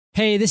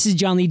Hey, this is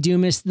John Lee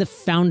Dumas, the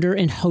founder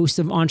and host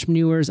of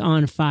Entrepreneurs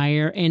on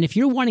Fire. And if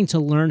you're wanting to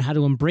learn how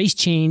to embrace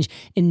change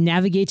and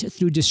navigate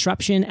through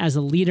disruption as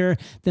a leader,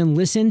 then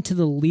listen to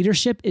the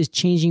Leadership is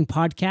Changing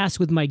podcast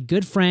with my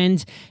good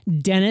friend,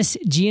 Dennis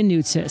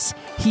Giannoutzis.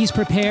 He's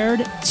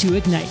prepared to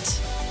ignite.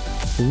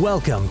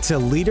 Welcome to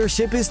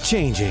Leadership is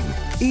Changing.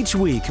 Each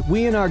week,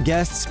 we and our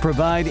guests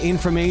provide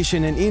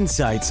information and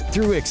insights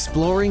through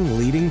exploring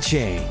leading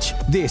change.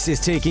 This is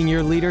taking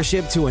your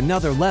leadership to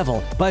another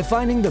level by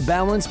finding the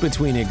balance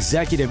between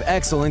executive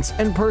excellence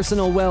and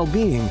personal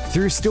well-being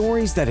through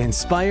stories that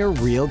inspire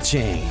real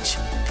change.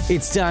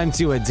 It's time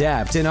to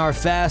adapt in our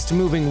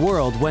fast-moving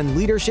world when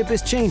leadership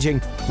is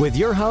changing with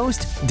your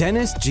host,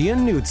 Dennis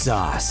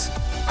Giannoutzis.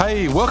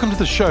 Hey, welcome to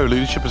the show,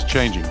 Leadership is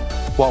Changing.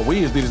 What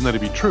we as leaders know to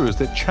be true is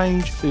that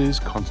change is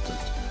constant.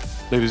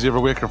 Leaders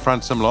everywhere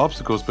confront similar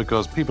obstacles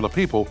because people are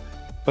people,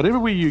 but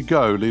everywhere you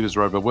go, leaders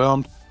are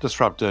overwhelmed,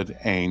 disrupted,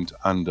 and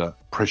under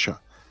pressure.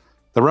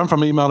 They run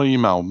from email to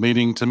email,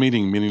 meeting to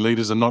meeting. Many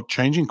leaders are not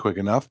changing quick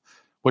enough,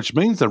 which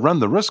means they run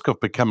the risk of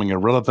becoming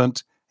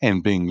irrelevant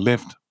and being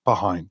left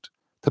behind.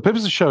 The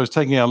purpose of the show is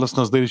taking our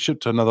listeners'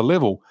 leadership to another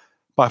level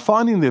by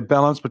finding their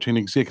balance between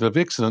executive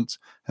excellence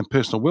and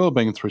personal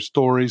well-being through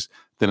stories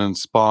that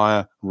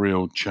inspire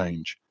real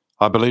change.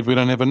 I believe we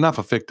don't have enough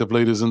effective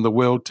leaders in the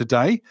world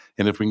today,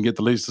 and if we can get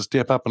the leaders to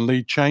step up and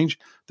lead change,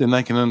 then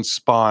they can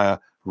inspire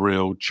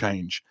real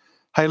change.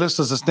 Hey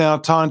listeners, it's now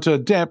time to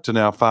adapt in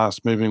our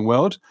fast-moving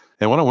world,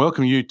 and I want to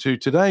welcome you to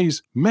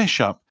today's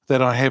mashup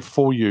that I have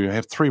for you. I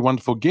have three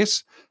wonderful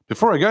guests.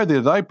 Before I go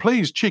there though,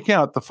 please check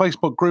out the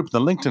Facebook group and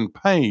the LinkedIn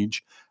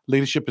page.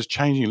 Leadership is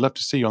Changing. Love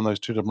to see you on those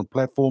two different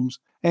platforms.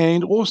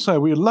 And also,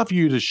 we'd love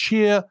you to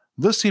share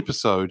this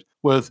episode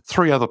with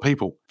three other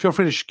people. Feel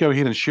free to go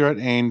ahead and share it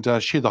and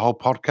share the whole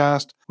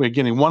podcast. We're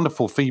getting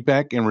wonderful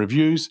feedback and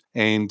reviews,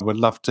 and we'd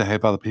love to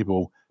have other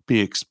people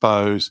be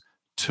exposed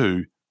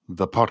to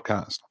the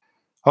podcast.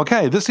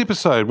 Okay, this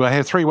episode, we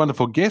have three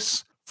wonderful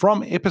guests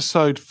from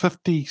episode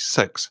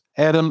 56.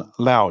 Adam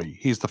Lowy.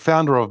 He's the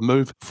founder of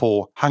Move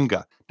for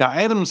Hunger. Now,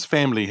 Adam's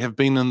family have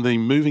been in the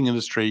moving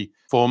industry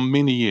for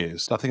many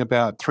years, I think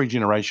about 3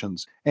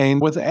 generations. And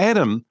with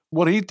Adam,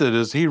 what he did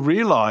is he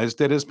realized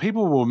that as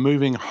people were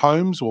moving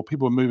homes or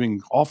people were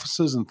moving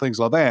offices and things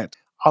like that,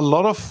 a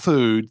lot of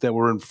food that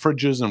were in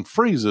fridges and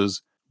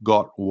freezers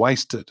got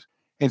wasted.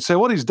 And so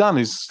what he's done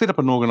is set up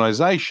an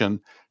organization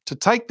to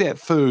take that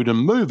food and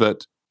move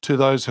it to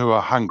those who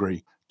are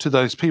hungry, to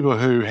those people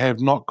who have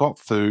not got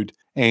food.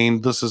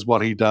 And this is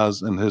what he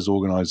does in his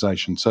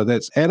organization. So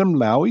that's Adam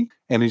Lowy,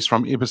 and he's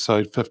from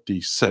episode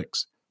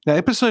 56. Now,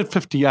 episode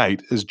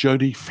 58 is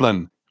Jody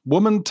Flynn,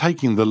 woman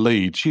taking the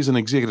lead. She's an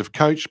executive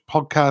coach,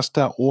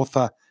 podcaster,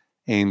 author,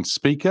 and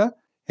speaker.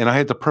 And I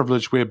had the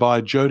privilege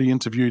whereby Jody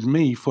interviewed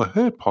me for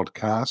her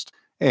podcast,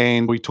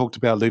 and we talked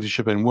about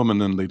leadership and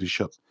women in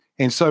leadership.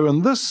 And so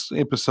in this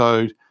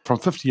episode from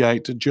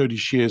 58, Jody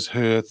shares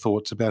her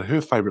thoughts about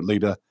her favorite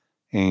leader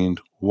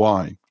and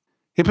why.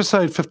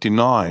 Episode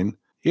 59,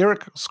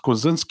 Eric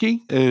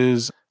Skwarczynski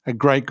is a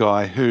great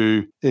guy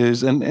who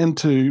is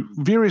into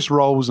various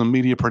roles in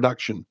media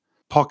production,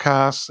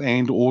 podcasts,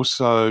 and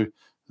also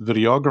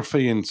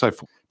videography and so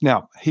forth.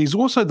 Now, he's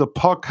also the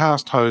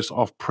podcast host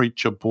of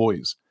Preacher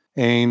Boys,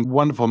 and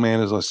wonderful man,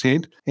 as I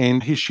said,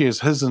 and he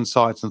shares his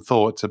insights and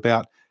thoughts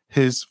about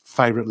his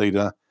favorite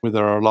leader,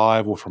 whether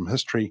alive or from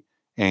history,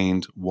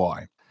 and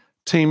why.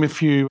 Team,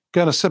 if you're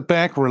going to sit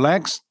back,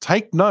 relax,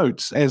 take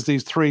notes as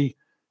these three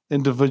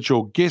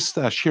individual guests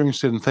are sharing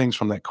certain things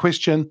from that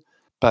question,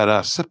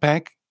 but sit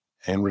back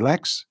and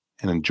relax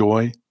and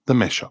enjoy the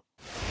mashup.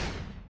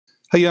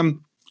 Hey,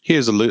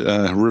 here's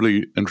a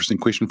really interesting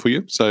question for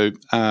you. So,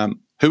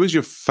 who is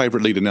your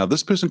favorite leader? Now,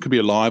 this person could be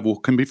alive or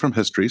can be from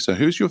history. So,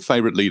 who's your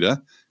favorite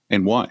leader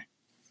and why?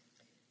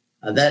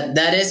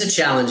 That is a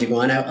challenging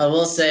one, I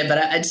will say. But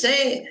I'd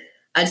say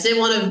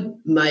one of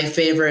my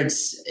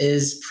favorites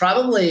is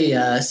probably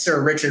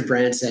Sir Richard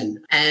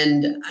Branson,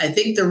 and I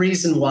think the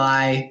reason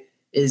why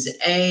is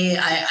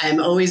I'm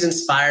always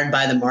inspired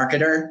by the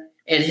marketer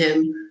in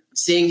him.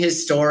 Seeing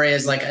his story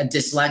as like a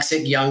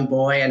dyslexic young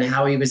boy and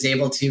how he was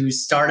able to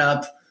start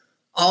up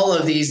all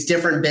of these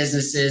different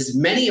businesses,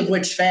 many of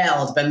which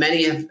failed, but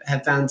many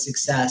have found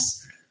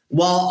success,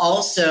 while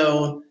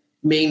also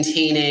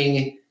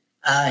maintaining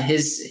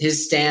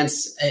his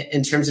stance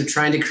in terms of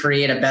trying to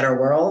create a better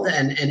world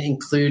and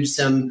include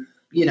some,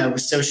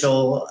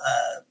 social,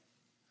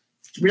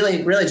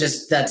 really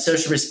just that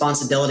social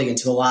responsibility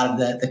into a lot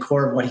of the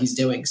core of what he's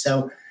doing.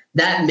 So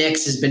that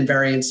mix has been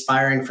very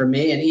inspiring for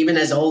me. And even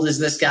as old as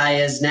this guy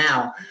is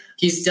now,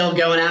 he's still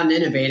going out and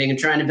innovating and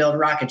trying to build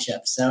rocket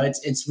ships. So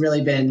it's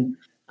really been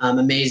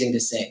amazing to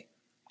see.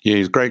 Yeah,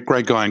 he's a great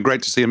guy, and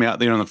great to see him out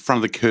there on the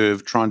front of the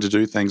curve trying to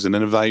do things and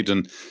innovate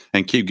and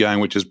keep going,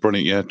 which is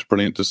brilliant. Yeah, it's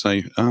brilliant to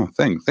see. Oh,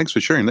 thanks for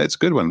sharing. That's a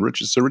good one,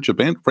 Sir Richard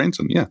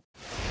Branson. Yeah.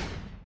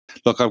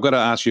 Look, I've got to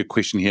ask you a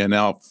question here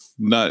now.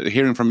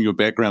 Hearing from your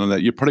background and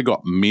that, you've probably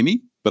got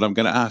many but I'm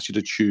going to ask you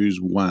to choose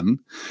one.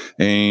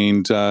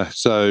 And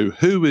so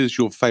who is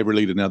your favorite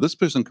leader? Now, this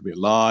person could be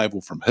alive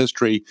or from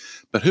history,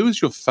 but who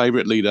is your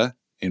favorite leader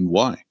and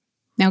why?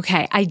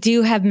 Okay, I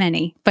do have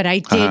many, but I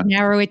did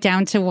narrow it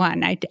down to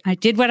one. I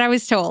did what I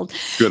was told.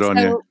 Good on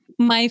you.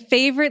 My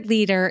favorite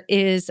leader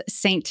is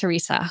Saint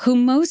Teresa, who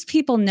most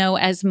people know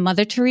as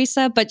Mother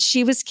Teresa, but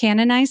she was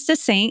canonized a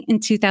saint in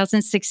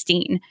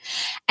 2016.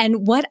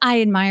 And what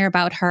I admire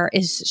about her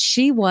is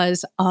she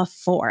was a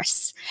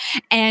force.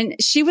 And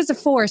she was a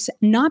force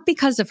not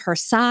because of her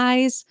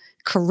size,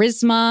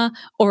 charisma,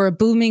 or a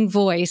booming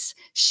voice.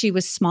 She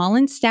was small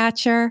in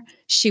stature,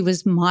 she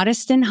was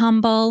modest and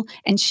humble,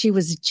 and she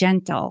was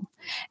gentle.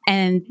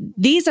 And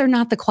these are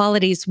not the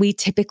qualities we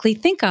typically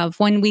think of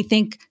when we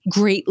think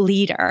great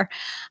leader.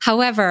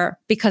 However,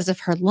 because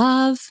of her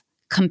love,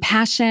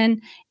 compassion,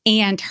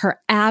 and her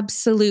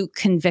absolute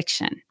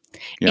conviction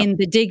in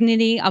the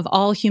dignity of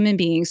all human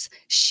beings,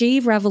 she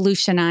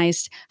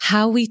revolutionized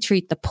how we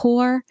treat the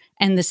poor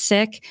and the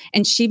sick,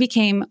 and she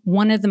became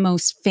one of the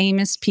most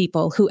famous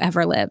people who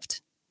ever lived.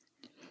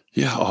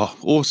 Yeah,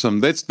 awesome.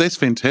 That's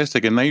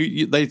fantastic. And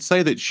they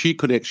say that she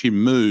could actually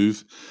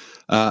move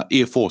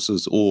air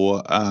forces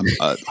or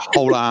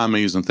whole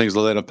armies and things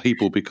like that of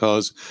people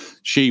because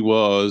she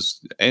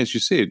was, as you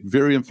said,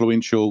 very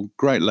influential,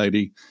 great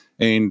lady.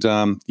 And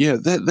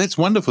that's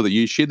wonderful that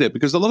you shared that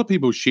because a lot of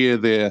people share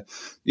their,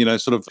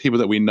 sort of people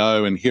that we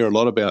know and hear a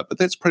lot about. But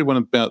that's probably one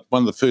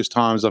of the first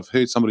times I've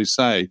heard somebody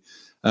say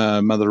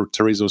Mother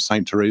Teresa or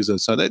Saint Teresa.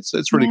 So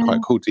that's really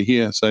quite cool to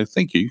hear. So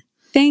thank you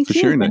for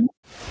sharing that.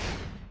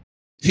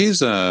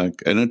 Here's an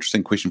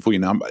interesting question for you.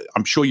 Now,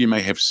 I'm sure you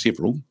may have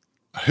several.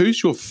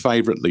 Who's your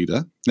favorite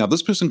leader? Now,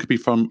 this person could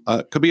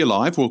be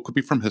alive or could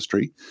be from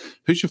history.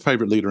 Who's your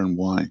favorite leader and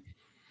why?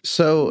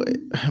 So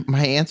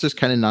my answer is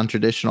kind of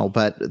non-traditional,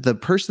 but the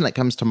person that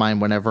comes to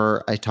mind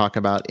whenever I talk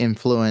about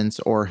influence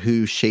or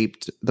who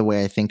shaped the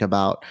way I think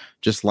about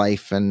just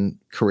life and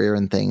career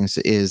and things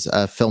is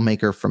a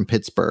filmmaker from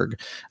Pittsburgh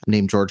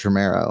named George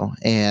Romero.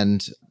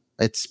 And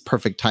it's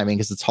perfect timing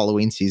because it's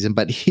Halloween season,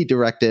 but he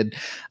directed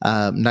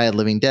Night of the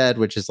Living Dead,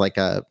 which is like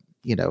a,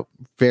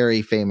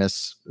 very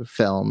famous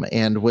film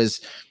and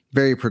was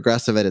very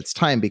progressive at its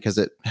time because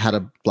it had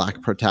a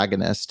Black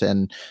protagonist.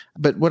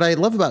 But what I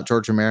love about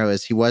George Romero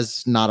is he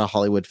was not a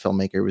Hollywood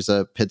filmmaker. He was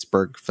a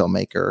Pittsburgh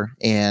filmmaker.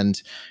 And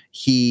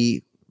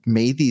he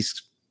made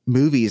these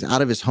movies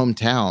out of his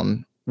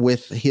hometown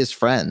with his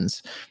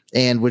friends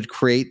and would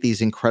create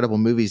these incredible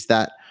movies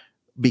that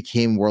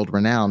became world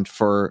renowned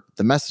for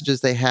the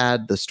messages they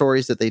had, the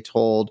stories that they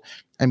told.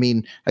 I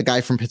mean, a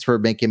guy from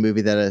Pittsburgh making a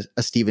movie that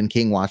a Stephen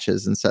King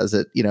watches and says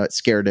it, it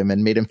scared him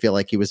and made him feel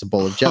like he was a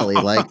bowl of jelly.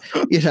 Like,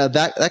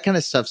 that kind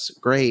of stuff's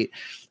great.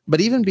 But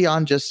even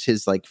beyond just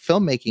his like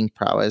filmmaking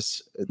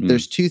prowess,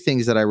 there's two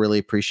things that I really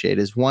appreciate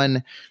is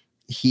one,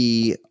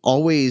 he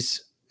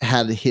always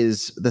had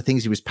the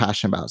things he was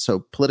passionate about.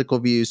 So political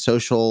views,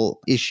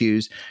 social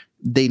issues,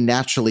 they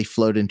naturally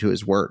flowed into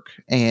his work.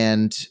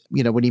 And,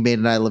 when he made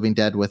Night of the Living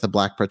Dead with a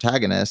Black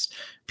protagonist,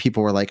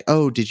 people were like,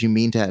 oh, did you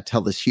mean to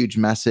tell this huge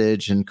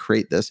message and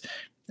create this?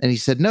 And he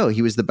said, no,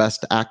 he was the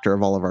best actor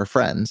of all of our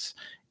friends.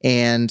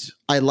 And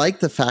I like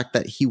the fact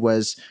that he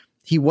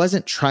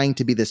wasn't trying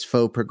to be this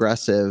faux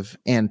progressive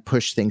and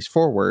push things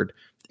forward.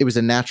 It was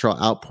a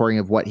natural outpouring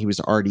of what he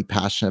was already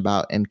passionate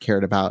about and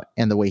cared about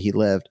and the way he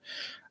lived.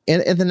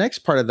 And the next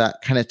part of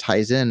that kind of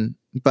ties in,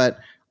 but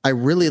I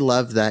really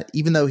love that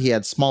even though he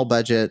had small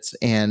budgets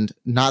and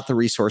not the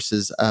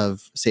resources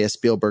of, say, a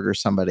Spielberg or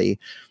somebody,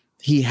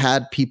 he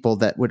had people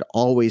that would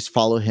always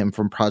follow him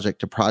from project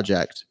to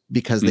project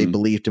because they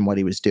believed in what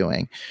he was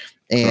doing.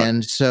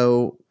 And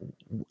so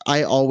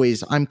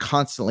I'm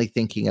constantly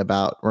thinking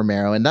about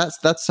Romero. And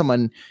that's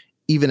someone,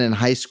 even in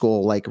high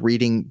school, like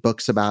reading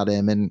books about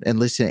him and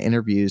listening to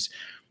interviews,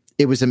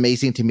 it was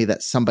amazing to me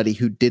that somebody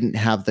who didn't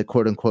have the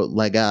quote unquote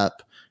leg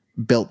up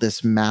built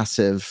this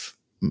massive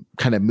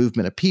kind of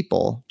movement of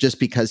people just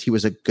because he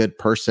was a good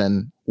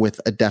person with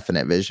a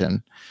definite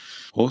vision.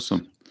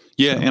 Awesome.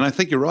 Yeah, and I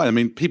think you're right. I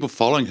mean, people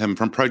following him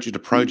from project to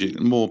project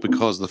more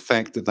because of the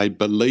fact that they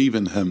believe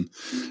in him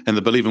and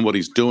they believe in what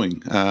he's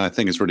doing, I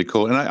think is really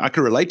cool. And I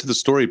can relate to the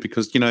story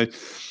because,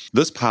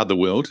 this part of the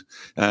world,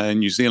 in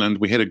New Zealand,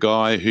 we had a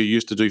guy who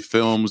used to do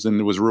films and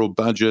it was a real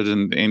budget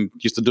and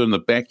used to do it in the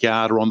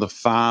backyard or on the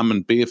farm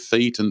and bare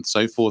feet and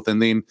so forth.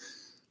 And then,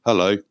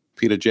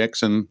 Peter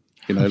Jackson,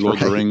 Lord of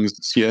the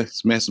Rings,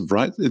 it's massive,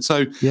 right? And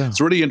so it's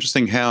really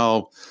interesting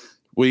how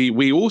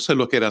we also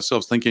look at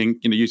ourselves thinking,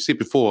 you said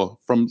before,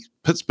 from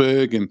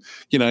Pittsburgh and,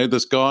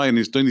 this guy and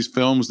he's doing these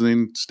films and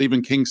then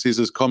Stephen King says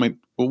his comment,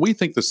 well, we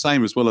think the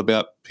same as well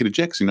about Peter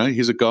Jackson,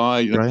 he's a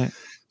guy. Right.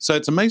 So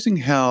it's amazing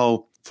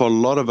how for a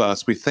lot of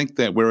us, we think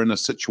that we're in a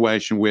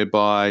situation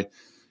whereby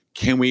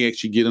can we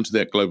actually get into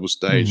that global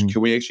stage?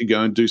 Can we actually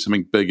go and do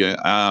something bigger?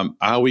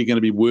 Are we going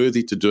to be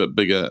worthy to do it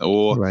bigger?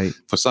 Or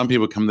for some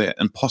people come that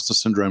imposter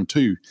syndrome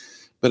too.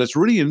 But it's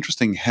really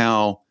interesting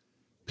how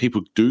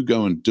people do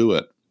go and do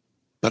it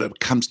But it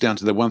comes down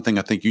to the one thing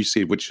I think you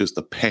said, which is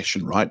the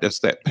passion, right? That's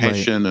that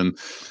passion and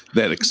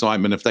that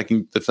excitement. If they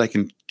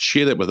can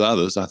share that with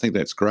others, I think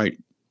that's great.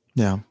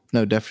 Yeah,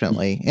 no,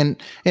 definitely. And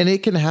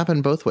it can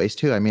happen both ways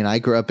too. I mean, I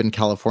grew up in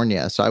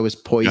California, so I was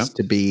poised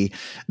to be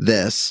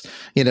this,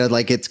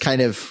 like it's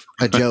kind of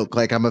a joke,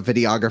 like I'm a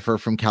videographer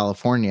from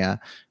California,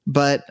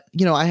 but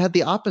I had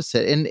the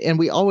opposite. And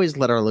we always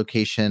let our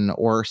location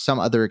or some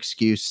other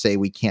excuse say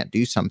we can't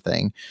do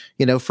something.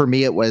 For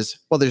me, it was,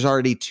 well, there's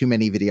already too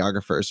many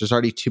videographers. There's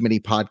already too many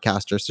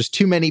podcasters. There's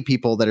too many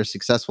people that are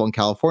successful in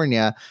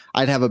California.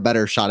 I'd have a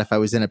better shot if I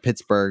was in a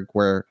Pittsburgh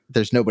where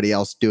there's nobody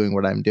else doing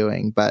what I'm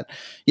doing. But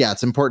yeah,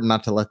 it's important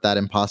not to let that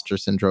imposter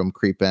syndrome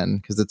creep in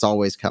because it's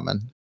always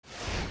coming.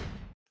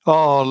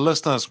 Oh,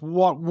 listeners,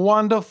 what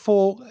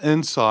wonderful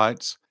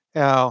insights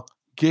our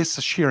guests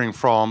are sharing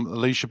from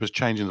Leadership is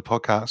Changing, the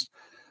podcast.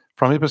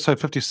 From episode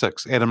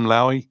 56, Adam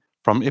Lowy.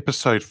 From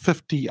episode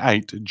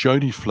 58,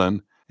 Jody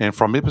Flynn. And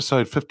from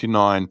episode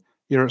 59,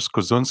 Eric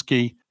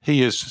Skorzynski.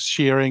 He is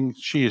sharing,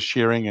 she is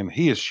sharing, and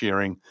he is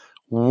sharing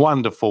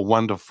wonderful,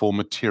 wonderful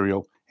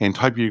material. And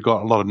hope you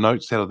got a lot of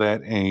notes out of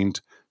that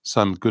and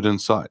some good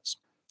insights.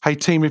 Hey,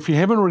 team, if you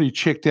haven't already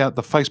checked out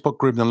the Facebook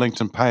group and the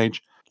LinkedIn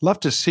page,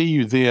 love to see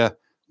you there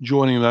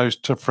joining those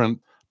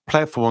different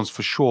platforms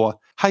for sure.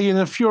 Hey, and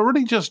if you're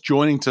already just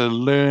joining to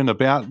learn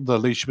about the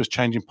Leadership is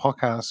Changing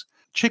podcast,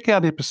 check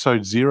out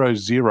episode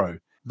 00.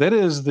 That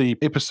is the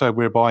episode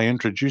whereby I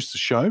introduce the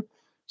show.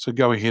 So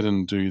go ahead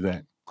and do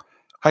that.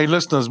 Hey,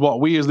 listeners, what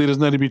we as leaders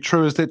know to be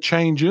true is that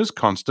change is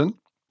constant.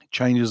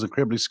 Change is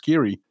incredibly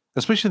scary,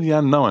 especially the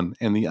unknown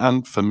and the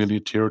unfamiliar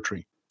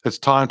territory. It's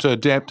time to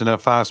adapt in our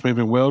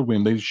fast-moving world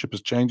when leadership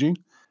is changing.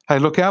 Hey,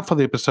 look out for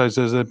the episodes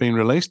as they've been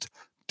released.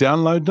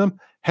 Download them,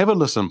 have a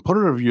listen, put a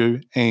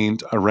review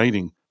and a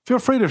rating. Feel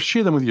free to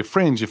share them with your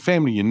friends, your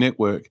family, your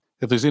network.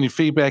 If there's any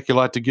feedback you'd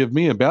like to give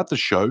me about the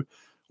show,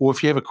 or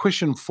if you have a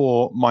question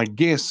for my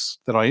guests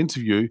that I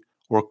interview,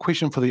 or a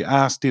question for the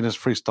Ask Dennis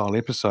Freestyle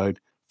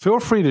episode, feel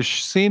free to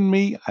send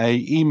me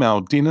an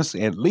email,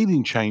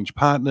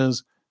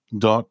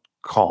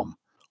 dennis@leadingchangepartners.com.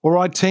 All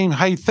right, team.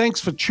 Hey,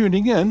 thanks for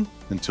tuning in.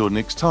 Until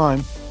next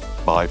time,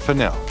 bye for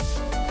now.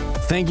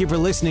 Thank you for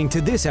listening to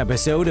this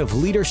episode of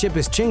Leadership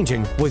is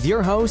Changing with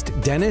your host,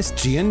 Dennis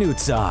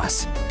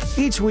Giannoutsas.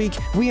 Each week,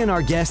 we and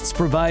our guests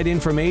provide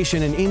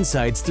information and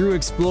insights through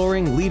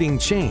exploring leading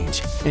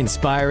change,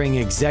 inspiring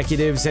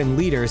executives and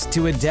leaders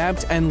to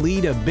adapt and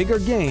lead a bigger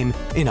game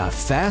in a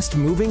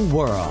fast-moving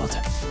world.